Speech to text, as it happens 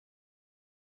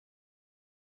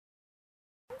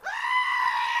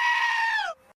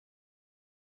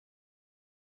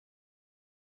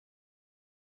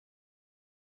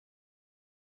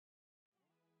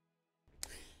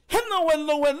Hello.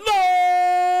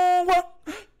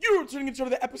 You're tuning into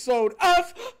the episode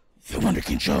of The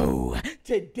Wunderkind Show.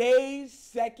 Today's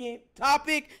second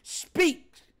topic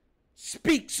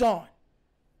speaks on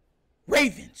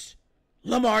Ravens,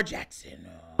 Lamar Jackson.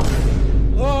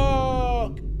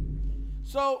 Look.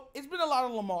 So, it's been a lot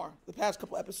of Lamar the past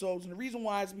couple episodes, and the reason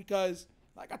why is because,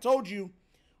 like I told you,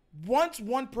 once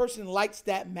one person likes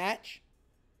that match,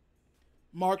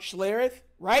 Mark Schlereth,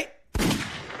 right?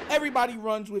 Everybody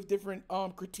runs with different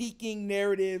critiquing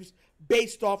narratives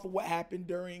based off of what happened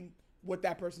during what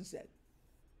that person said.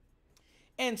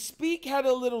 And Speak had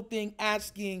a little thing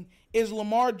asking, is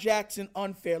Lamar Jackson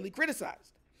unfairly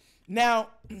criticized? Now,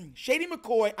 Shady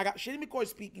McCoy, I got Shady McCoy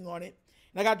speaking on it,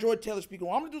 and I got Jordan Taylor speaking on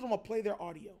it. What I'm going to do is I'm going to play their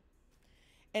audio.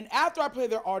 And after I play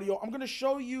their audio, I'm going to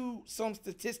show you some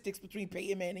statistics between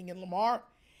Peyton Manning and Lamar.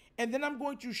 And then I'm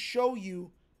going to show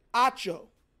you Acho.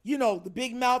 You know, the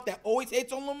big mouth that always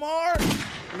hates on Lamar,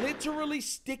 literally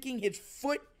sticking his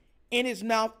foot in his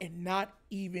mouth and not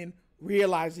even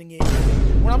realizing it.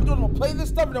 What I'm doing, I'm going to play this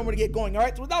stuff and I'm going to get going. All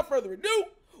right, so without further ado,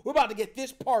 we're about to get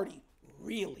this party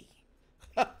really.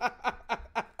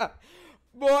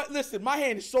 Boy, listen, my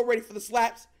hand is so ready for the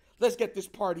slaps. Let's get this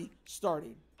party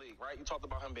started. Right? You talked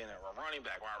about him being a running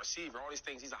back, wide receiver, all these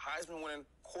things. He's a Heisman-winning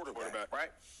quarterback, right?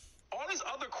 All these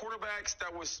other quarterbacks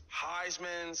that was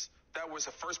Heismans, that was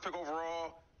a first pick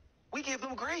overall, we give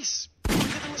them grace. We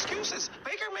give them excuses.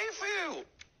 Baker Mayfield,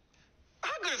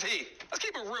 how good is he? Let's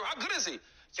keep it real. How good is he? You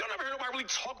don't ever hear nobody really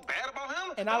talk bad about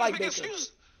him? And I like Baker.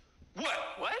 Excuses. What?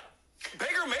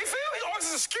 Baker Mayfield? He always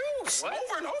an excuse. What?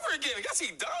 Over and over again. Yes,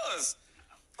 he does.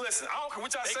 Listen, I don't care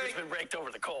what y'all say. Baker's been raked over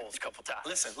the coals a couple times.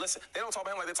 Listen. They don't talk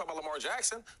about him like they talk about Lamar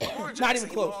Jackson. Lamar Jackson, Not even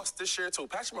close. He lost this year to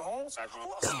Patrick Mahomes. Who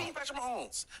else beat Patrick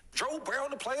Mahomes? Drove Brown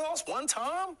in the playoffs one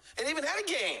time and even had a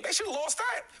game. They should have lost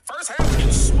that. First half, he was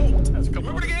getting smoked.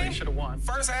 Remember the game? They should have won.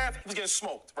 First half, he was getting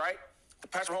smoked, right?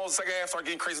 Patrick Mahomes, the second half, started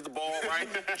getting crazy with the ball, right?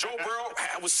 Joe Burrow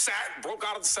was sacked, broke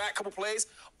out of the sack, couple plays.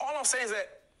 All I'm saying is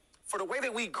that for the way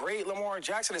that we grade Lamar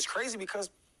Jackson is crazy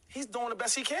because he's doing the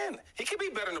best he can. He could be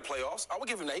better in the playoffs. I would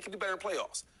give him that. He could be better in the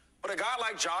playoffs. But a guy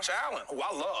like Josh Allen, who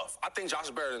I love, I think Josh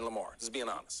is better than Lamar, just being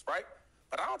honest, right?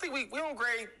 But I don't think we don't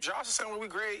grade Josh the same way we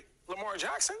grade Lamar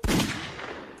Jackson.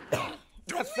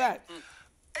 That's that.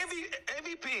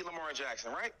 MVP Lamar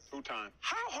Jackson, right? Full time.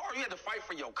 How hard you had to fight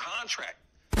for your contract?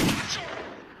 That's your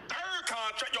third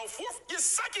contract, your fourth, your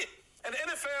second. In the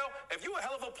NFL, if you're a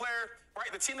hell of a player,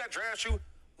 right, the team that drafts you,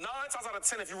 9 times out of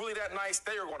 10, if you're really that nice,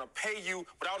 they are going to pay you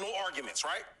without no arguments,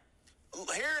 right?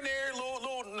 Here and there,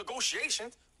 little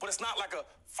negotiations, but it's not like a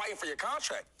fighting for your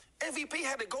contract. MVP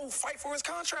had to go fight for his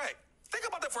contract. Think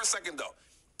about that for a second, though.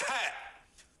 Pat,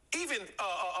 even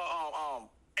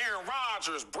Aaron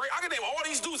Rodgers, I can name all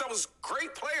these dudes that was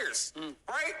great players,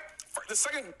 right? The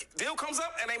second deal comes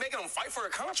up and they making them fight for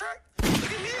a contract.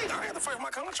 Look at me, I had to fight for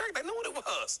my contract. They knew what it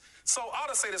was. So I'll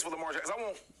just say this with Lamar Jackson. I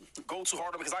won't go too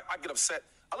hard on him because I get upset.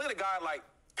 I look at a guy like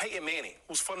Peyton Manning,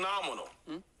 who's phenomenal.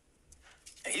 And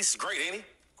he's great, ain't he?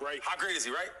 Great. How great is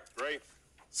he, right? Great.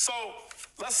 So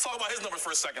let's talk about his numbers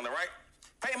for a second, all right?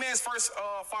 Peyton Manning's first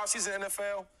 5 seasons in the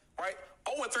NFL, right?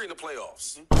 0-3 in the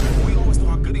playoffs. We always knew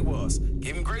how good he was.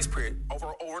 Gave him grace period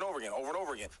over and over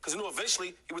again. Because he knew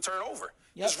eventually he would turn over.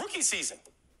 His rookie season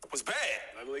was bad.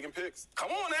 Another league in picks.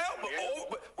 Come on now.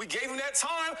 But we gave him that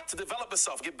time to develop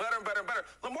himself, get better and better and better.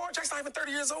 Lamar Jackson's not even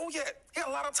 30 years old yet. He got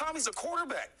a lot of time. He's a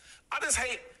quarterback. I just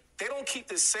hate they don't keep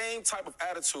the same type of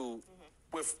attitude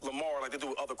with Lamar like they do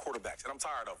with other quarterbacks, and I'm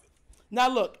tired of it. Now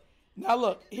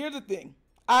look, here's the thing.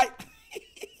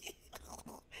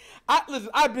 Listen,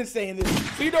 I've been saying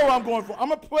this, so you know what I'm going for. I'm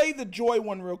going to play the Joy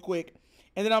one real quick,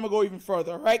 and then I'm going to go even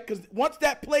further, all right? Because once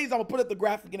that plays, I'm going to put up the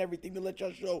graphic and everything to let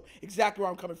y'all show exactly where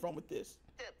I'm coming from with this.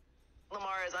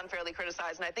 Lamar is unfairly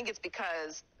criticized, and I think it's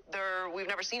because we've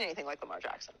never seen anything like Lamar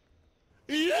Jackson.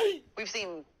 We've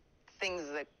seen things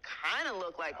that kind of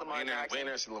look like Lamar Jackson. We ain't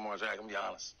never seen Lamar Jackson, be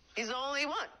honest. He's the only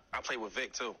one. I played with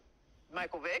Vic, too.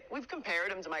 Michael Vick. We've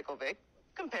compared him to Michael Vick.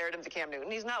 Compared him to Cam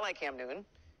Newton. He's not like Cam Newton.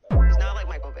 He's not like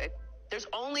Michael Vick. There's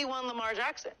only one Lamar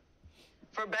Jackson.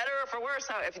 For better or for worse,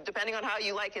 depending on how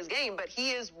you like his game, but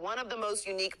he is one of the most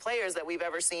unique players that we've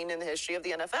ever seen in the history of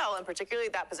the NFL, and particularly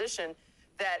that position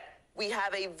that we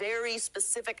have a very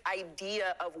specific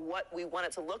idea of what we want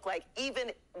it to look like,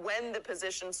 even when the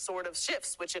position sort of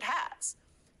shifts, which it has.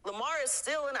 Lamar is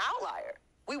still an outlier.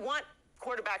 We want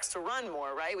quarterbacks to run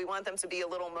more, right? We want them to be a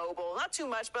little mobile, not too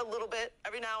much, but a little bit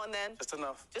every now and then. Just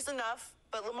enough. Just enough.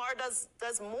 But Lamar does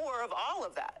more of all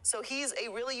of that. So he's a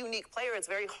really unique player. It's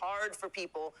very hard for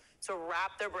people to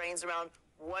wrap their brains around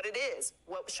what it is.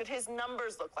 What should his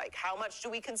numbers look like? How much do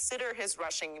we consider his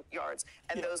rushing yards?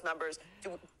 And those numbers,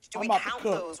 do we count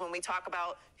those when we talk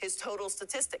about his total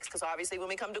statistics? Because obviously when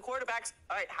we come to quarterbacks,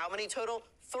 all right, how many total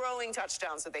throwing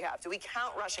touchdowns did they have? Do we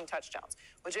count rushing touchdowns?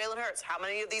 With Jalen Hurts, how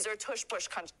many of these are tush-push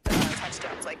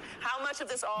touchdowns? Like, how much of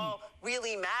this all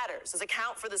really matters? Does it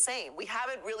count for the same? We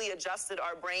haven't really adjusted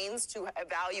our brains to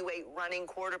evaluate running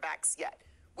quarterbacks yet.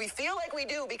 We feel like we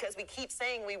do because we keep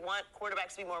saying we want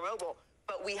quarterbacks to be more mobile,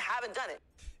 but we haven't done it.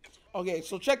 Okay,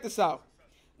 so check this out.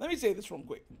 Let me say this real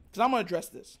quick, because I'm going to address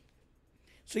this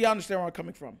so y'all understand where I'm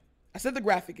coming from. I said the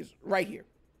graphic is right here.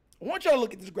 I want y'all to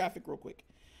look at this graphic real quick.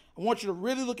 I want you to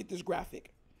really look at this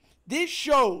graphic. This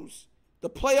shows the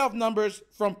playoff numbers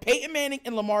from Peyton Manning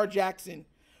and Lamar Jackson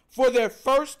for their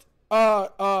first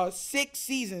 6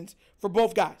 seasons for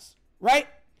both guys, right?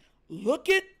 Look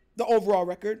at the overall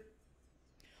record.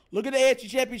 Look at the AFC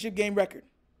Championship game record.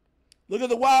 Look at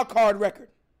the wild card record.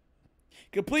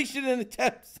 Completion and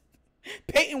attempts.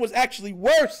 Peyton was actually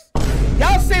worse.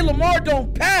 Y'all say Lamar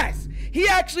don't pass. He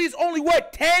actually is only,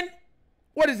 what, 10?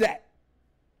 What is that?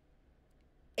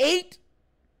 8?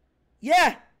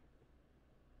 Yeah.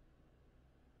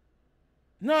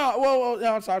 No, well,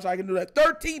 no, I'm sorry, I can do that.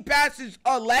 13 passes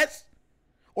less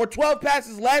or 12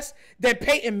 passes less than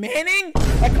Peyton Manning?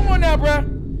 Like, come on now,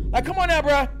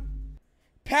 bruh.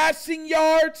 Passing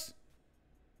yards.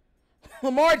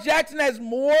 Lamar Jackson has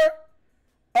more,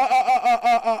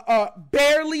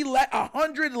 barely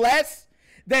 100 less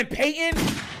than Peyton,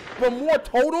 but more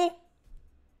total.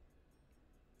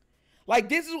 Like,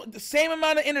 this is the same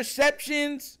amount of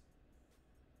interceptions.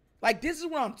 Like, this is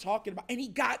what I'm talking about. And he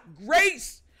got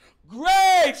grace.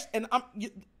 And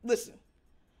listen,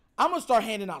 I'm going to start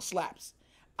handing out slaps.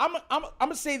 I'm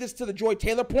going to say this to the Joy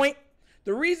Taylor point.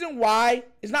 The reason why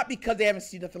is not because they haven't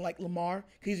seen nothing like Lamar,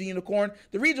 because he's a unicorn.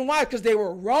 The reason why is because they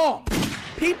were wrong.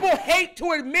 People hate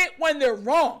to admit when they're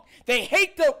wrong. They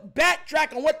hate to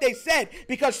backtrack on what they said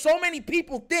because so many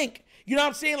people think, you know what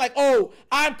I'm saying? Like, oh,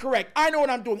 I'm correct. I know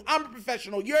what I'm doing. I'm a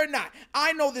professional. You're not.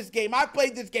 I know this game. I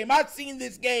played this game. I've seen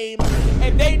this game.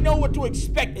 And they know what to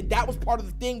expect. And that was part of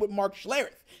the thing with Mark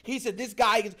Schlereth. He said this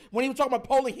guy is, when he was talking about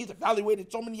polling, he's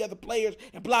evaluated so many other players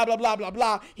and blah, blah, blah, blah,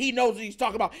 blah. He knows what he's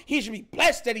talking about. He should be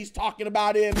blessed that he's talking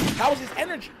about him. That was his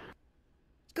energy.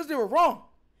 It's because they were wrong.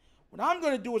 What I'm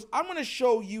going to do is I'm going to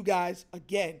show you guys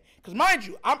again. Because mind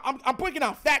you, I'm breaking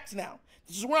out facts now.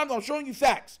 This is what I'm showing you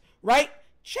facts, right?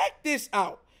 Check this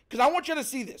out. Because I want you to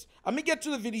see this. I'm going to get to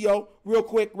the video real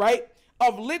quick, right?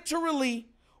 Of literally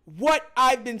what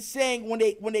I've been saying when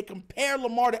they compare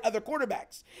Lamar to other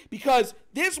quarterbacks. Because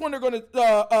this one they're going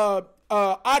to,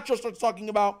 Acho starts talking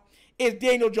about is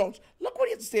Daniel Jones. Look what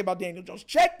he has to say about Daniel Jones.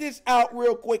 Check this out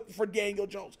real quick for Daniel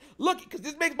Jones. Look, because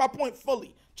this makes my point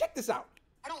fully. Check this out.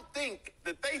 I don't think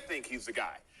that they think he's the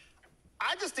guy.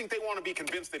 I just think they want to be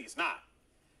convinced that he's not.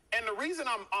 And the reason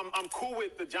I'm cool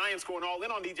with the Giants going all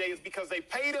in on DJ is because they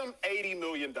paid him $80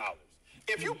 million.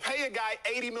 If you pay a guy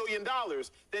 $80 million,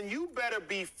 then you better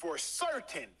be for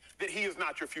certain that he is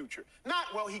not your future. Not,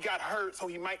 well, he got hurt, so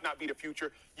he might not be the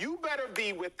future. You better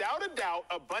be, without a doubt,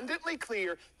 abundantly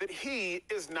clear that he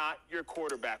is not your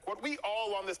quarterback. What we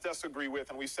all on this desk agree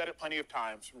with, and we've said it plenty of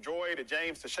times, from Joy to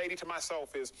James to Shady to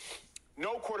myself, is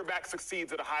no quarterback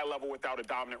succeeds at a high level without a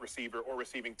dominant receiver or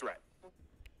receiving threat.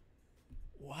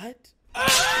 What?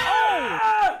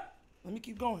 Oh! Let me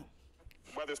keep going.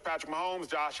 Whether it's Patrick Mahomes,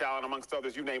 Josh Allen, amongst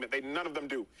others, you name it, none of them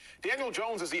do. Daniel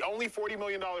Jones is the only $40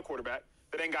 million quarterback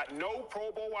that ain't got no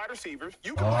Pro Bowl wide receivers.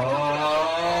 You can play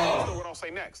what I'll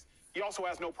say next. He also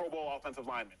has no Pro Bowl offensive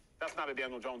linemen. That's not a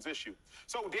Daniel Jones issue.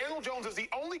 So Daniel Jones is the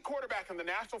only quarterback in the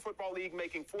National Football League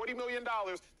making $40 million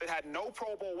that had no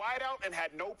Pro Bowl wideout and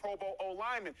had no Pro Bowl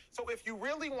O-lineman. So if you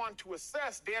really want to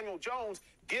assess Daniel Jones,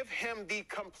 give him the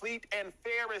complete and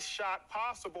fairest shot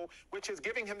possible, which is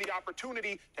giving him the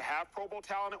opportunity to have Pro Bowl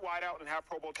talent at wideout and have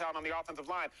Pro Bowl talent on the offensive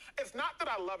line. It's not that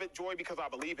I love it, Joy, because I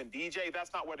believe in DJ.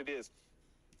 That's not what it is.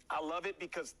 I love it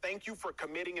because thank you for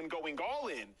committing and going all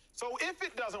in. So if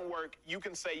it doesn't work, you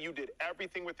can say you did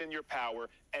everything within your power,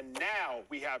 and now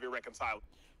we have irreconcilable.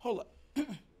 Hold up. Do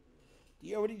you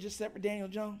hear what he just said for Daniel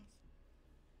Jones?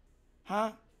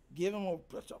 Huh? Give him a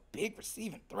big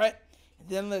receiving threat, and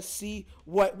then let's see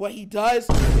what he does.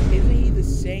 Isn't he the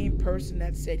same person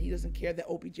that said he doesn't care that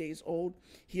OBJ is old?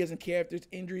 He doesn't care if there's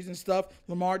injuries and stuff.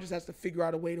 Lamar just has to figure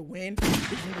out a way to win.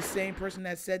 Isn't he the same person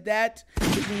that said that?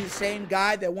 Isn't he the same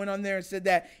guy that went on there and said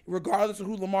that regardless of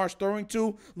who Lamar's throwing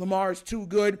to, Lamar is too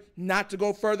good not to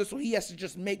go further, so he has to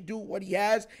just do what he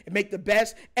has and make the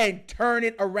best and turn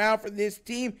it around for this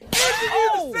team? Isn't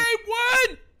he the same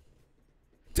one?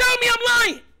 Tell me I'm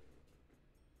lying.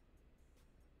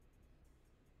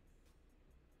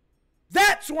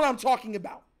 That's what I'm talking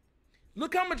about.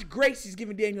 Look how much grace he's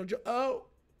giving Daniel Jones. Oh,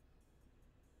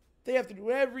 they have to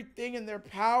do everything in their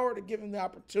power to give him the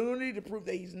opportunity to prove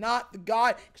that he's not the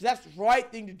guy, because that's the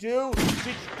right thing to do.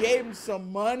 Just gave him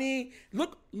some money.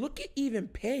 Look at even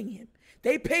paying him.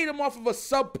 They paid him off of a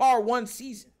subpar one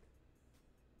season.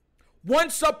 One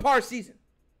subpar season.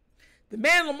 The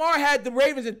man Lamar had the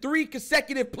Ravens in 3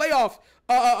 consecutive playoff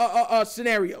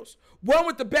scenarios. One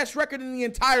with the best record in the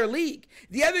entire league.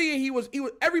 The other year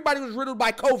everybody was riddled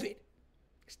by COVID.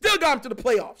 Still got him to the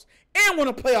playoffs and won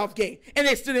a playoff game, and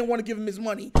they still didn't want to give him his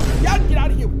money. Y'all get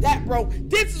out of here with that, bro.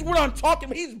 This is what I'm talking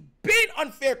about. He's been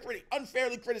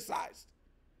unfairly criticized.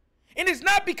 And it's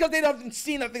not because they haven't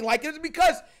seen nothing like it. It's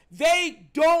because they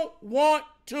don't want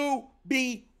to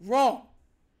be wrong.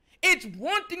 It's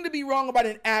one thing to be wrong about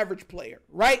an average player,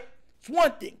 right? It's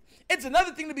one thing. It's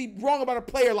another thing to be wrong about a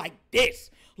player like this.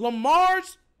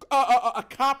 Lamar's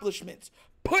accomplishments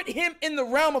put him in the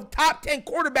realm of top 10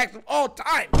 quarterbacks of all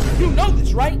time. You know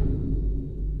this, right?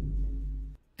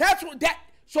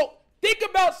 So think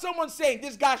about someone saying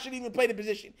this guy shouldn't even play the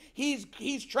position. He's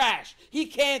trash. He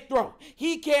can't throw.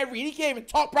 He can't read. He can't even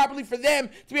talk properly for them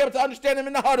to be able to understand them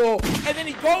in the huddle. And then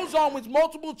he goes on with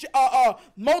multiple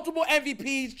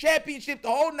MVPs, championship, the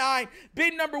whole 9,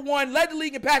 been #1, led the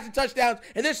league in passing touchdowns,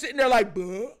 and they're sitting there like,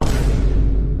 buh.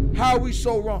 How are we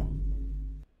so wrong?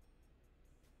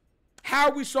 How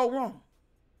are we so wrong?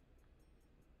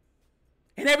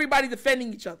 And everybody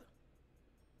defending each other.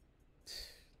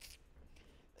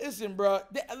 Listen, bro.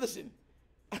 Listen.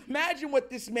 Imagine what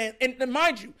this man, and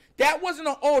mind you, that wasn't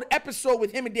an old episode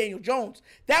with him and Daniel Jones.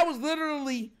 That was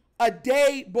literally a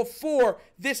day before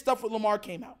this stuff with Lamar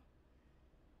came out.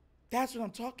 That's what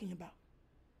I'm talking about.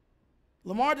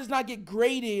 Lamar does not get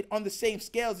graded on the same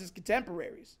scale as his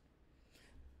contemporaries.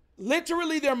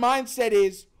 Literally, their mindset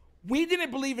is, we didn't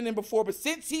believe in him before, but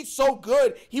since he's so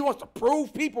good, he wants to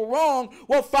prove people wrong.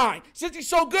 Well, fine. Since he's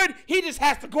so good, he just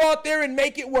has to go out there and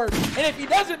make it work. And if he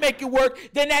doesn't make it work,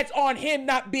 then that's on him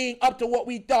not being up to what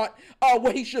we thought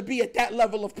what he should be at that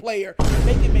level of player.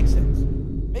 Make it make sense.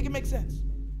 Make it make sense.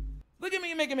 Look at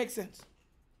me and make it make sense.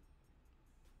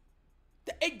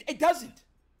 It doesn't.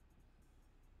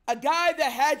 A guy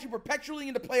that had you perpetually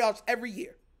in the playoffs every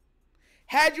year,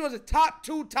 had you as a top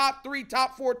 2, top 3,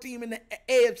 top 4 team in the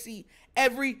AFC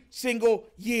every single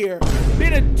year.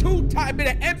 Been an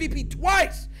MVP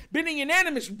twice. Been a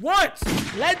unanimous once.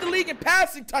 Led the league in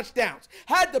passing touchdowns.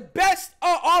 Had the best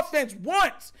offense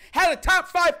once. Had a top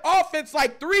 5 offense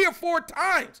like 3 or 4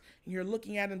 times. And you're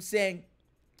looking at him saying,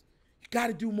 you got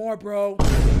to do more, bro.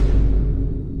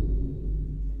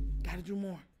 Got to do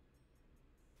more.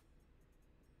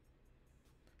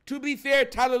 To be fair,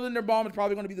 Tyler Linderbaum is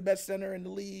probably going to be the best center in the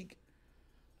league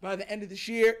by the end of this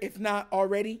year, if not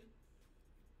already.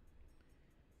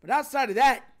 But outside of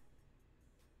that,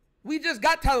 we just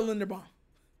got Tyler Linderbaum.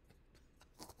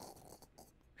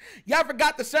 Y'all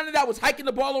forgot the center that was hiking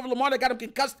the ball over Lamar that got him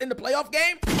concussed in the playoff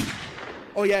game?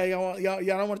 Oh, yeah, y'all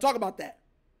don't want to talk about that.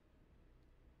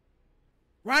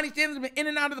 Ronnie Stanley's been in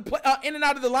and out of the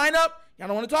lineup. Y'all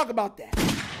don't want to talk about that.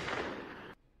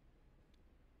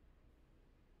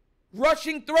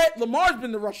 Rushing threat, Lamar's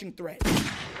been the rushing threat.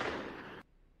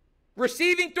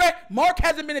 Receiving threat, Mark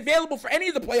hasn't been available for any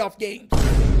of the playoff games.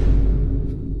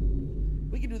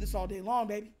 We can do this all day long,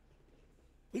 baby.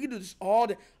 We can do this all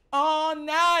day. All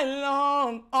night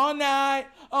long, all night,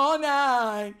 all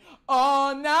night,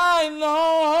 all night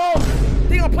long.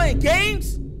 Think I'm playing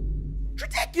games? It's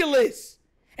ridiculous.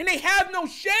 And they have no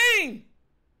shame.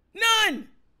 None.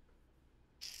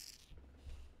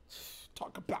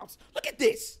 Talk about, look at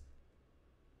this.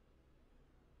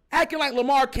 Acting like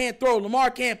Lamar can't throw,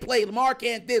 Lamar can't play, Lamar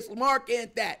can't this, Lamar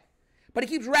can't that. But he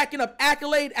keeps racking up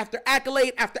accolade after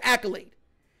accolade after accolade.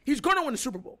 He's going to win the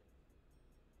Super Bowl.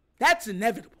 That's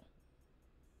inevitable.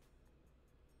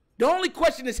 The only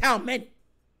question is how many.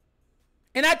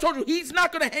 And I told you, he's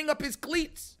not going to hang up his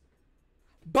cleats,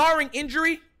 barring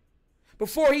injury,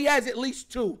 before he has at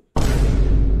least 2.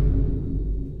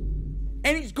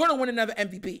 And he's going to win another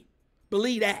MVP.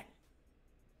 Believe that.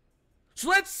 So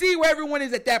let's see where everyone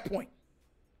is at that point.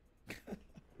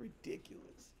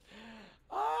 Ridiculous.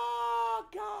 Oh,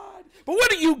 God. But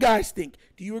what do you guys think?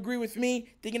 Do you agree with me,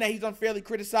 thinking that he's unfairly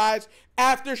criticized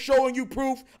after showing you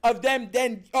proof of them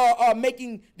then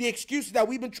making the excuses that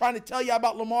we've been trying to tell you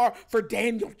about Lamar for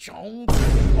Daniel Jones?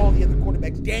 All the other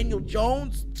quarterbacks. Daniel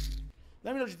Jones?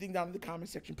 Let me know what you think down in the comment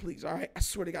section, please, all right? I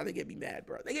swear to God, they get me mad,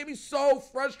 bro. They get me so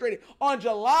frustrated. On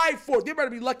July 4th, they better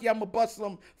be lucky I'm going to bust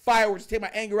some fireworks to take my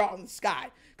anger out in the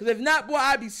sky. Because if not, boy,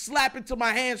 I'd be slapping till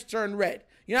my hands turn red.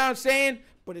 You know what I'm saying?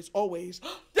 But it's always,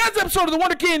 that's an episode of The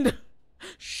Wunderkind.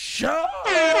 Show.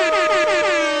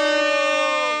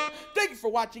 Thank you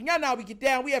for watching. Y'all know we get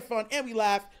down, we have fun, and we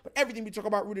laugh, but everything we talk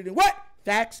about rooted in what?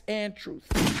 Facts and truth.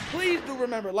 Please do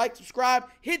remember, like, subscribe,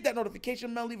 hit that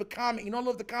notification bell, leave a comment. You don't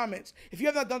love the comments. If you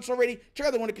have not done so already, check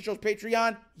out the TheWunderkindShow's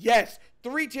Patreon. Yes,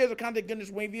 3 tiers of content goodness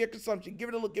waiting for your consumption. Give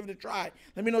it a look, give it a try.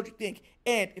 Let me know what you think.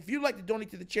 And if you'd like to donate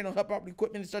to the channel, help out with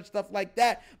equipment and such stuff like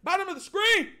that, bottom of the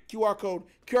screen, QR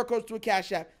codes to a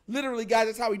Cash App. Literally, guys,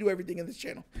 that's how we do everything in this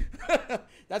channel.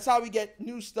 That's how we get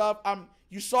new stuff.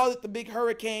 You saw that the big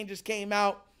hurricane just came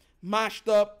out. Mashed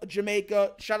up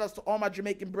Jamaica. Shout outs to all my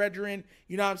Jamaican brethren.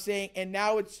 You know what I'm saying? And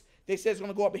now they say it's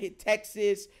gonna go up and hit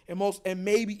Texas and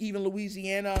maybe even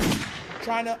Louisiana. I'm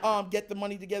trying to get the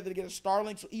money together to get a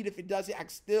Starlink. So even if it does it, I can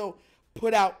still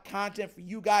put out content for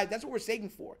you guys. That's what we're saving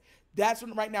for. That's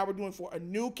what right now we're doing for a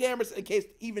new camera, in case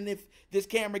even if this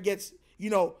camera gets,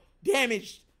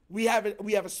 damaged. We have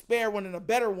a spare one and a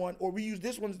better one, or we use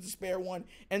this one as the spare one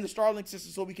and the Starlink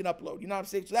system so we can upload. You know what I'm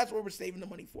saying? So that's what we're saving the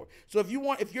money for. So if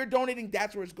you're donating,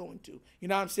 that's where it's going to. You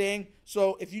know what I'm saying?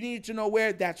 So if you need to know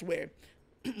where, that's where.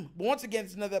 But once again,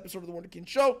 it's another episode of The Wonder King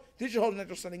Show. This is your host,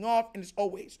 Neto, signing off. And as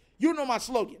always, you know my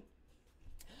slogan.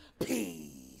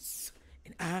 Peace.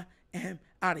 And I am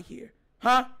out of here.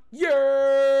 Huh?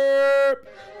 Yerp.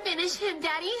 Finish him,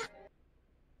 Daddy.